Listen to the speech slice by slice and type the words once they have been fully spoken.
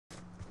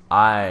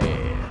I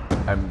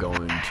am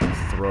going to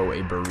throw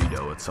a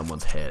burrito at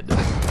someone's head.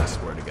 I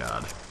swear to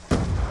God.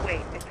 Wait,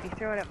 if you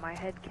throw it at my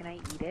head, can I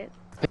eat it?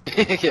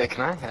 Yeah,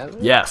 can I have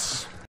it?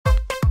 Yes.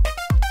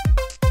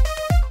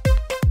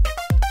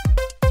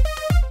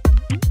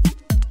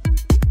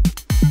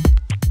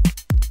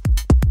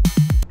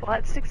 Well,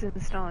 at sticks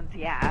and stones,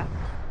 yeah.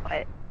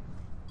 But,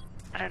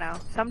 I don't know.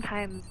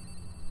 Sometimes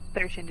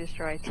search and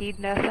destroy. Team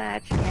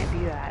deathmatch, can't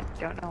do that.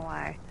 Don't know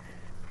why.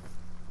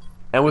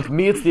 And with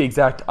me, it's the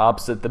exact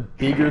opposite. The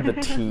bigger the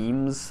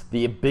teams,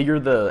 the bigger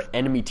the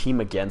enemy team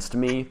against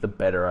me, the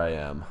better I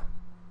am.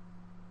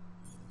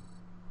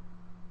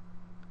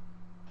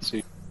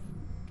 See.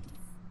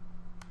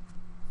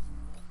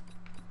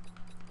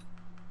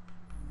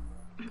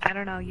 I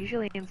don't know.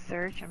 Usually in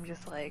search, I'm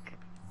just like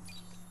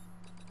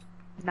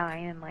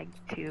 9 and like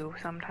 2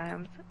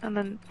 sometimes. And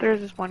then there's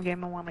this one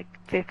game I won like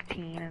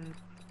 15 and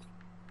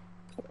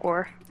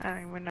 4. I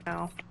don't even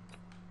know.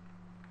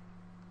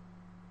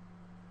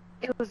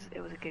 It was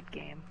a good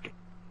game.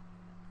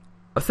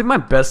 I think my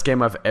best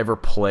game I've ever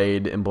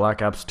played in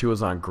Black Ops 2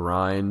 was on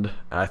Grind.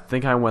 I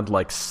think I went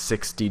like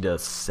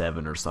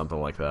 60-7 or something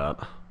like that.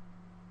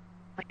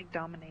 Like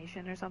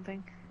domination or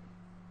something.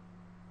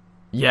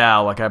 Yeah,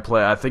 like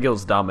I think it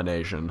was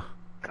Domination.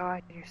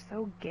 God, you're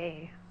so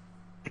gay.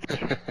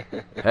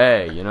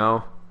 Hey, you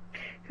know?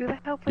 Who the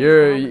hell plays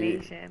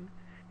domination?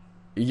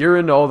 You're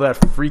into all that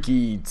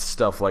freaky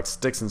stuff like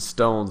Sticks and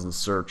Stones and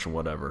Search and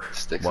whatever.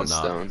 Sticks and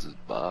Stones is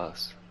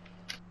boss.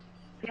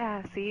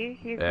 Yeah, see?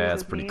 He agrees Yeah,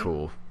 it's with pretty me.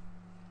 cool.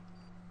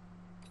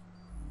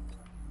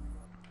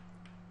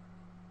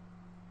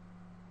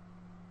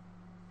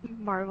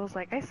 Marvel's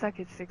like, I suck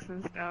at Sticks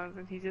and Stones,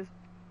 and he just...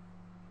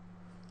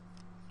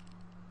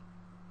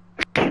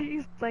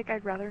 He's like,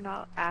 I'd rather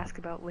not ask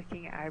about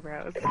licking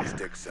eyebrows.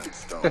 Sticks and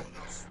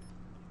stones.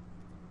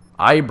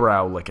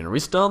 Eyebrow licking. Are we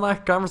still in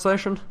that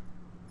conversation?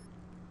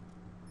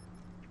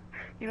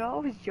 You know, I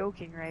was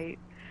joking, right?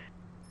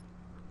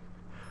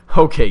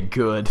 Okay,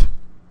 good.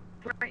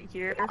 Right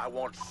here, I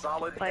want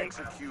solid Like-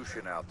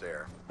 execution out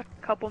there. a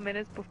couple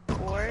minutes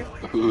before,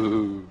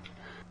 Ooh.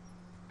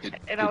 Good,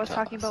 and I was good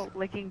talking toss. about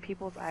licking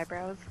people's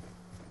eyebrows.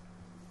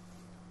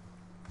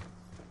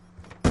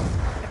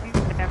 Have you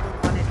never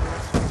wanted to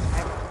lick people's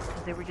eyebrows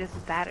because they were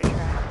just that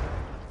attractive?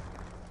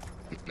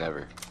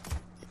 Never.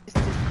 Just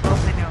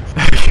close my nose.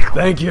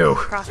 Thank you.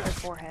 Across their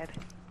forehead.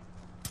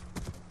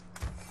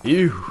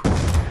 Ew.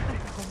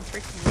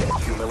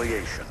 Freaking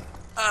Humiliation.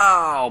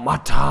 Ow, my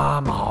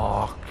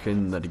tomahawk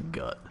in the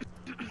gut.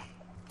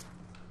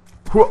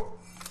 Whoa.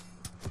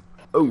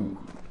 Oh.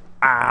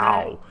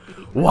 Ow.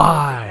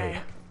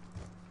 Why?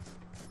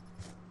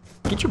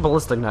 Get your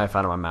ballistic knife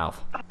out of my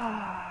mouth.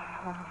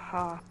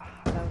 that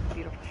was a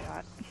beautiful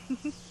shot.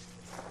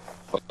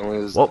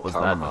 What was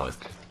that noise?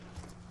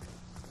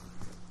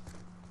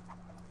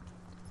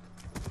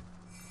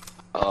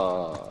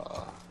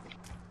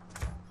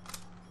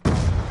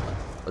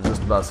 I was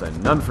just about to say,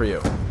 none for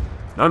you.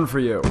 None for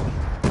you.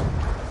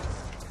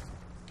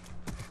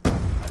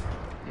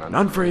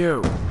 None for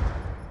you.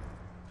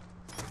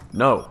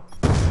 No.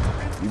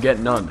 You get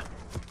none.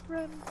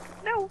 Run.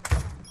 No.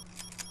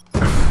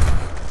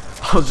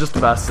 I was just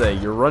about to say,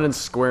 you're running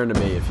square into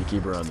me if you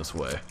keep running this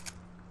way.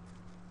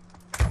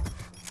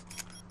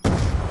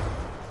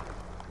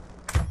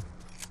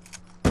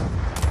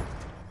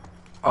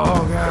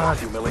 Oh god.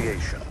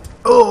 Humiliation.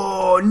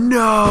 Oh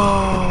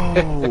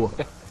no!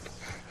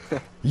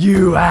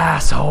 You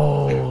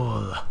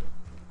asshole!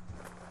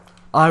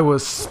 I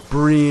was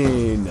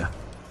spreeing.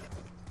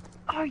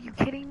 Are you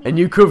kidding me? And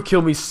you could have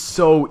killed me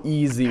so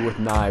easy with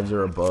knives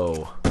or a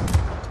bow.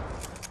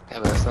 Yeah,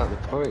 but that's not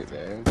the point,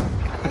 man.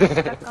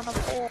 Stuck on a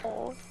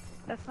pole.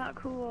 That's not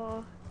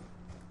cool.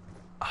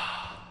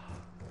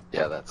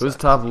 Yeah, that's Who's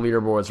top of the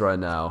leaderboards right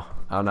now?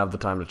 I don't have the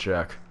time to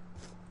check.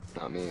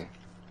 not me.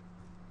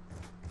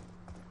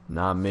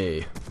 Not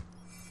me.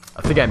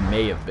 I think I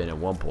may have been at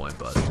one point,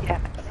 but... Yeah,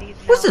 see,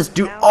 What's now- this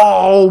dude? now-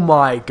 Oh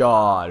my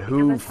god.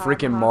 Who Because I freaking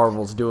tomahawked-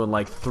 Marvel's doing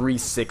like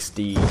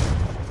 360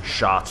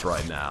 shots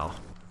right now?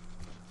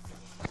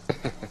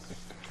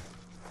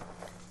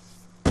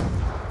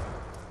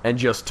 And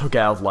just took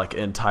out like an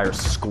entire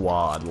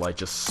squad, like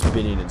just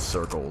spinning in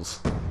circles,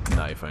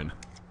 knifing.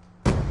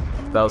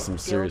 That was some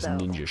serious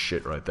Dildo. ninja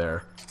shit right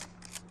there.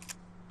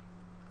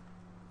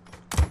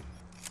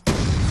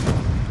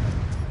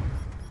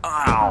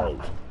 Ow!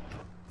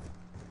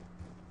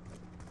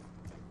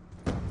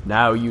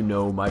 Now you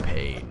know my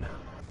pain.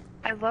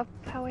 I love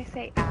how I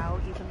say ow,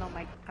 even though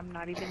I'm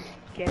not even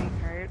getting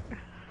hurt.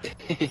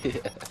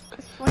 This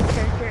one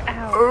character,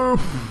 ow.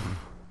 Oof.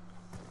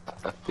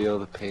 I feel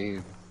the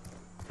pain.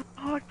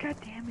 Oh, god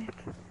damn it.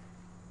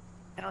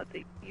 No,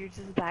 you're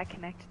just that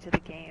connected to the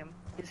game.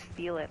 You just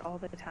feel it all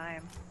the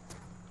time.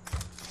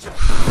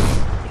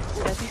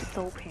 That'd be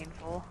so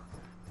painful.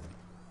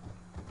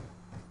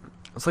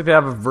 It's like they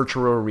have a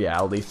virtual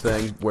reality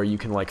thing where you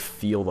can like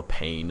feel the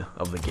pain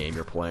of the game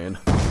you're playing.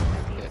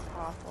 That'd be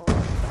awful.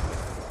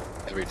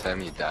 Every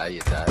time you die, you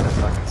die. That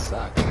fucking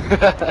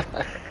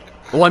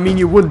sucks. Well, I mean,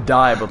 you wouldn't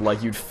die, but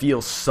like you'd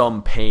feel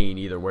some pain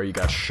either where you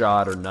got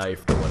shot or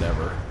knifed or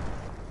whatever.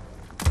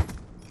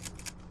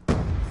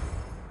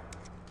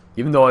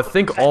 Even though I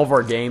think all of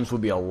our games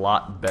would be a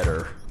lot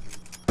better.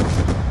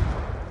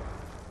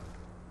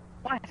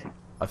 What?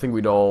 I think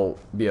we'd all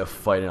be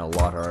fighting a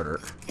lot harder.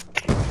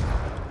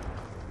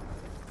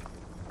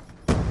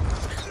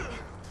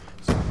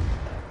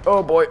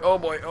 Oh boy, oh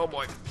boy, oh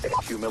boy.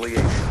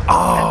 Humiliation.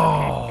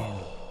 Oh!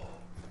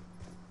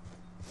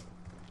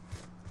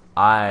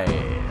 I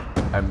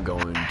am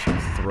going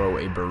to throw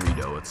a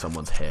burrito at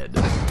someone's head.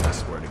 I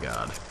swear to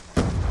God.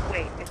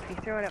 Wait, if you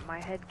throw it at my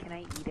head, can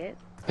I eat it?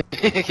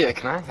 Yeah,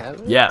 can I have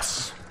it?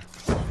 Yes.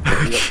 You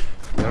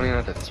don't even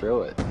have to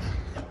throw it.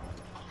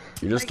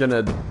 You're just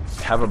gonna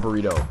have a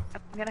burrito.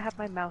 I'm gonna have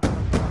my mouth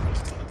open.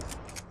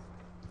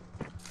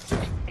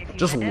 If you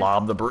Just miss,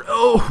 lob the burrito.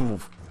 Oh!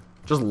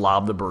 Just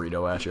lob the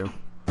burrito at you.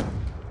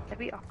 that'd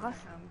be awesome.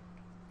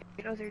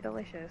 Burritos are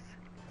delicious.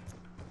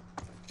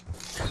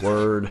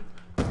 Word.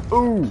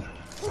 Ooh!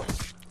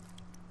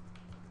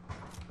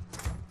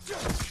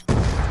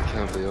 I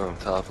can't believe I'm on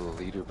top of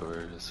the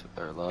leaderboard,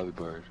 or lobby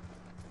board.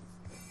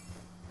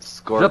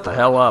 Scoreboard. Shut the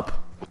hell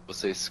up. We'll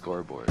say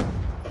scoreboard.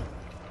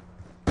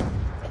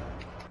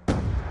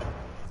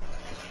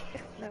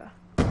 No,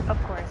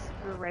 of course,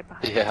 we're right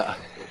behind you. Yeah.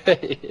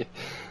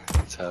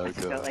 That's how I it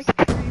just got goes.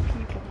 like 3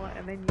 people,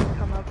 and then you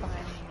come up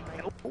behind me and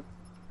you're like, oh,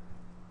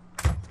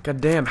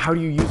 God damn, how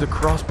do you use a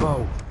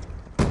crossbow?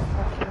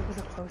 oh, that was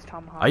a close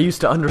tomahawk. I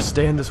used to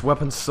understand this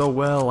weapon so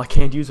well, I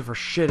can't use it for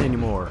shit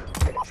anymore.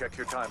 Check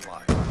your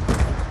timeline.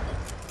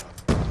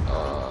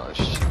 Oh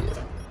shit.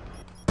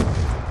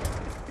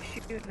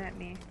 Shooting at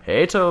me.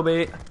 Hey,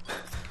 Toby.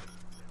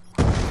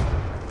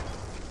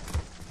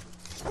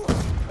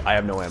 I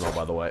have no ammo,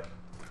 by the way.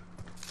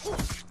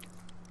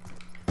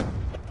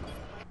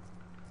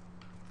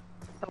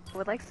 Oh,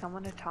 would like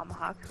someone to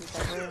tomahawk who's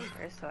ever in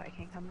first so I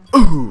can come in?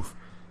 Ooh!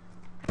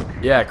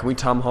 Yeah, can we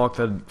tomahawk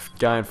that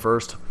guy in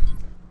first?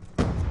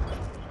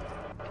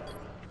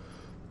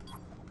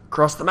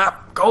 Across the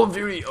map! Call of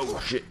Duty! Oh,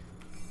 shit.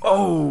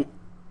 Oh!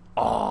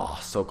 Oh,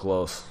 so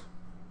close.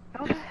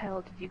 How the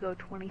hell did you go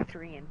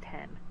 23 and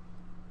 10?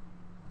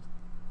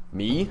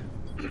 Me?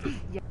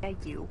 Yeah,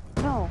 you.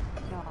 No,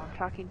 I'm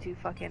talking to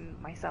fucking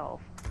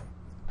myself.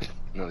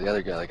 No, the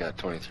other guy that got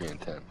 23 and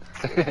 10.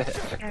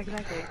 Yeah,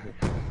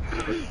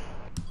 exactly.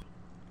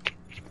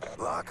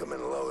 Lock 'em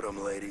and load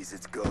 'em, ladies.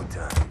 It's go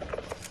time.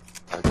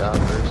 I got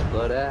first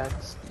blood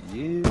axe.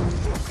 You.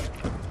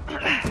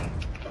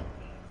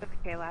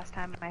 Okay, last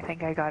time I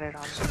think I got it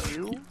on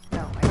you.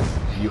 No, I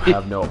didn't. You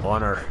have no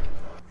honor.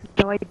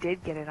 No, I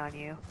did get it on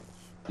you.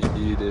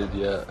 You did,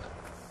 yeah.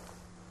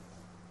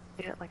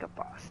 Did it like a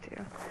boss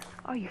too.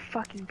 Oh, you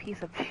fucking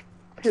piece of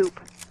poop.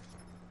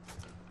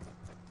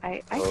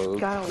 I Oh,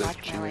 gotta the watch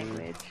my Jew.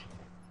 language.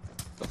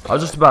 I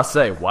was just about to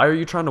say, why are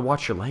you trying to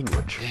watch your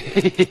language?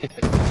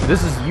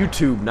 This is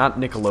YouTube, not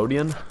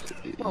Nickelodeon.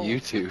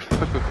 YouTube.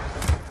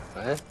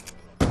 What?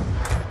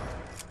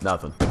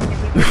 Nothing.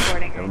 He's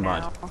recording Never right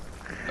mind. now.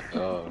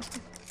 Oh.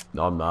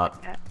 No, I'm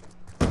not.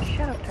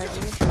 Shut up,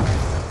 Toby.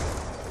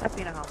 Stop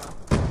being a homo.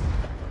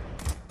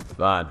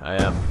 Fine, I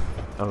am.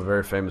 I'm a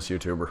very famous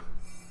YouTuber.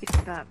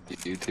 He's not.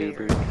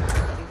 YouTuber?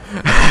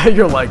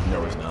 You're like,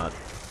 no, he's not.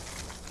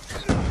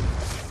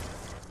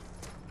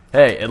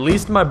 Hey, at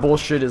least my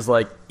bullshit is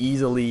like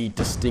easily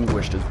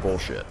distinguished as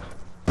bullshit.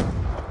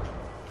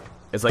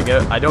 It's like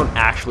I don't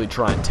actually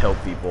try and tell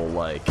people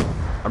like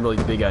I'm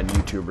really big on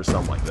YouTube or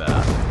something like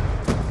that.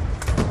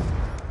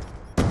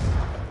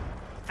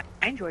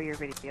 I enjoy your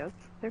videos.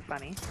 They're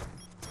funny.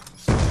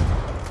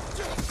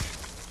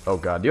 Oh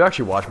god, do you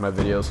actually watch my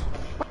videos?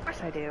 Of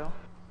course I do.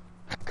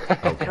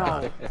 Oh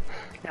god.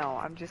 No,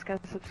 I'm just gonna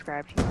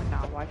subscribe to you and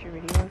not watch your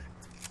videos.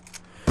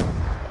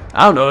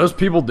 I don't know, those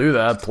people do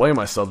that. Play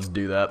my subs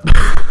do that.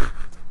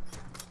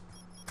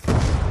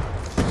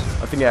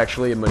 I think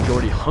actually a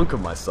majority hunk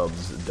of my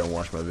subs don't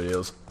watch my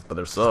videos, but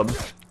they're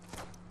subs.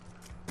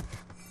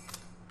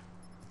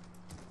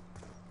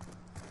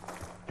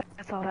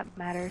 That's all that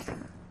matters.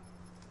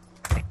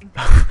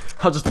 I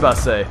was just about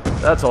to say,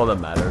 that's all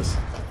that matters.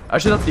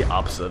 Actually, that's the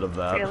opposite of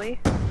that. Really?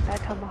 That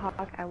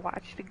tomahawk, I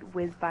watched it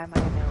whiz by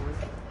my nose.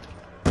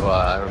 Well,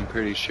 I'm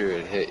pretty sure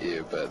it hit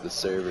you, but the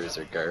servers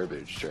are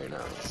garbage right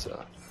now,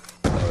 so.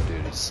 Oh,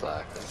 dude, he's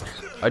slacked.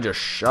 I just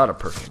shot a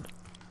person.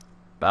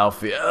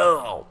 Battlefield.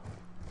 Oh.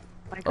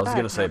 My I was God,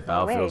 gonna say no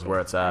Battlefield's way. where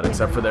it's I at, didn't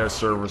except know for you- their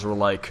servers were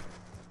like.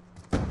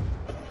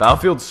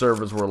 Battlefield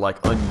servers were like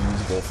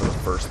unusable for the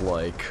first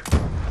like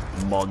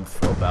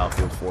month of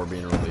Battlefield 4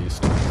 being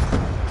released.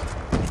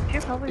 You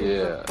should probably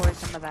Yeah. record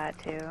some of that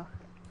too.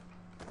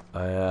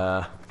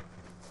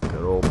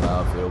 Good old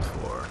Battlefield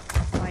 4.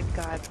 Oh my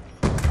God.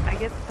 I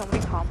get so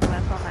many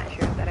compliments on that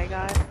shirt that I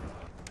got.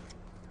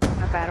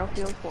 My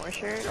Battlefield 4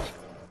 shirt.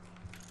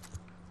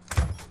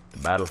 The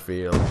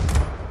Battlefield.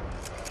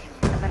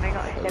 And then I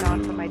got hit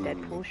on for my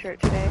Deadpool shirt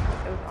today.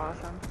 It was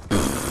awesome.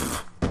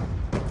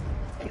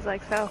 He's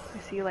like, so, I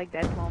see you like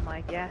Deadpool. I'm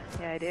like, yeah,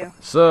 I do.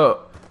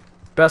 So,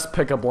 best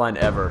pickup line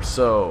ever.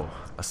 So,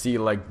 I see you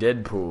like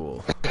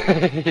Deadpool.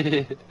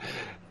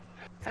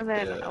 And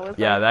then I was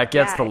Yeah, like, that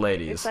gets yeah, the it's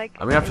ladies. like,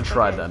 I'm gonna have to it's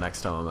try like that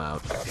next time I'm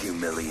out.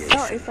 Humiliation.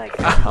 No, it's like,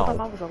 Ow. my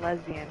mom was a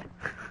lesbian.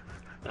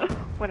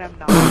 When I'm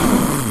not.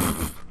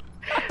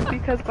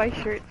 Because my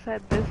shirt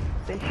said this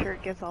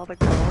shirt gets all the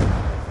girls.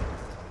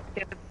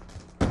 Gets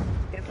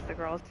the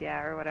girls,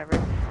 yeah, or whatever.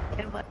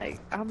 And like,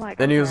 I'm like,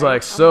 Then I'm he was sorry,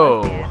 like, I'm so.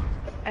 lesbian.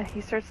 And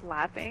he starts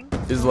laughing.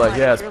 He's I'm like,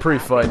 yeah, it's "You're pretty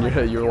fun. laughing,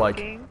 like, You're like,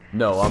 joking?"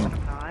 no, But I'm.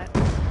 I'm not.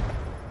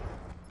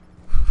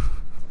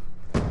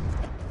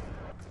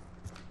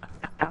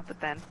 No, but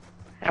then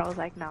I was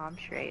like, no, I'm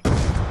straight.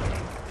 I'm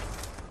kidding.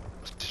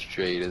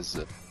 Straight as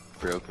a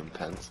broken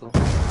pencil.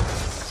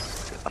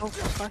 Oh,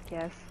 fuck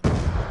yes.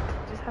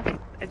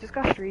 I just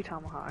got 3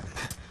 tomahawks.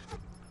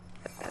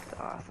 That's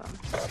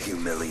awesome.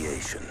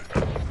 Humiliation.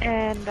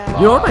 And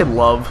You know what I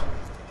love?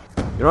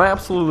 You know what I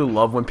absolutely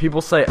love when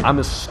people say I'm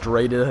as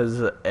straight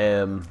as an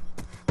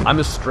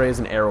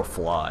arrow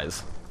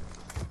flies.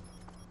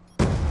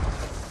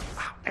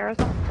 arrows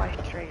don't fly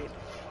straight.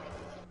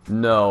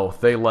 No,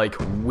 they like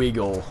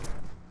wiggle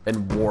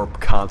and warp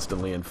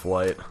constantly in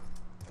flight.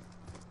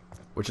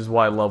 Which is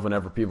why I love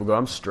whenever people go,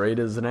 I'm straight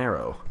as an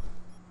arrow.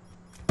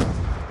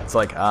 It's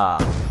like, ah,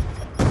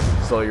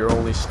 so you're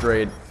only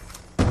straight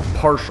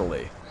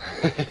partially,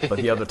 but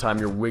the other time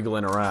you're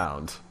wiggling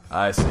around.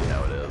 I see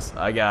how it is.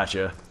 I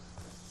gotcha.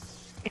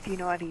 If you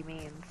know what he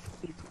means,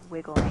 he's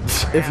wiggling.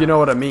 If you know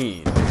what I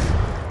mean.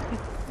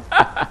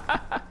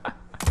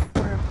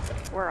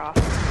 We're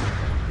awful.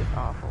 Just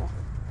awful.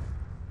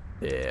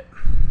 Yeah.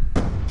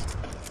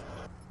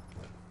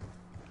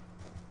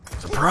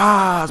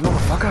 Surprise,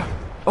 motherfucker!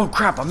 Oh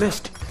crap, I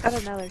missed. Got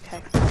another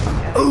text.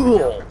 I don't Ooh.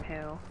 know from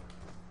who.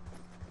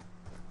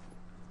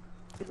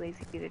 Too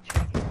lazy to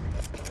check it.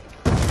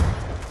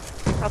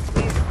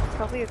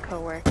 Probably a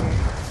coworker.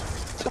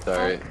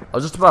 Sorry. I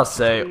was just about to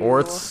say, or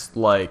it's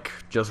like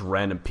just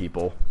random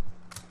people.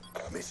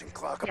 Mission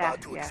clock Yeah,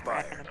 about to yeah.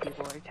 expire. Random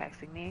people are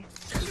texting me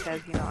because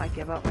I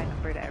give out my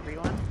number to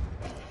everyone.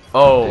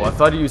 Oh, I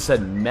thought you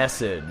said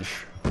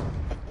message.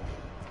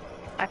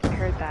 I've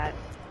heard that.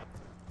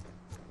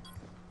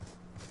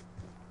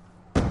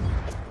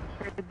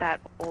 Heard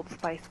that Old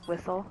Spice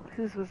whistle.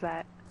 Whose was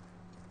that?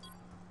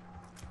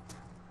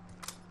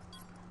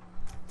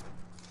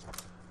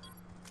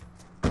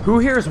 Who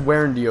here is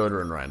wearing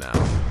deodorant right now?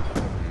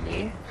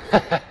 Me.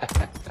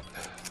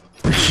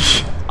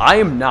 I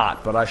am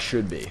not, but I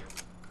should be.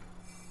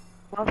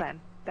 Well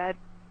then, that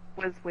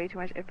was way too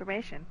much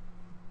information.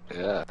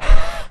 Yeah.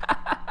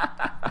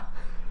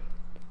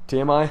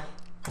 TMI?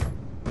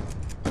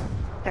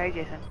 Sorry,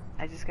 Jason.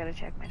 I just gotta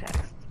check my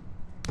text.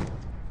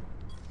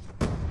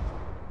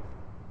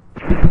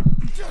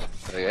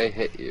 Like, I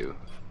hit you.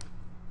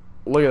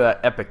 Look at that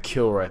epic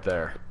kill right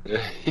there.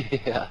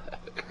 Yeah.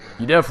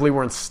 You definitely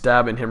weren't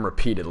stabbing him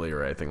repeatedly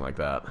or anything like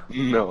that.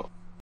 No.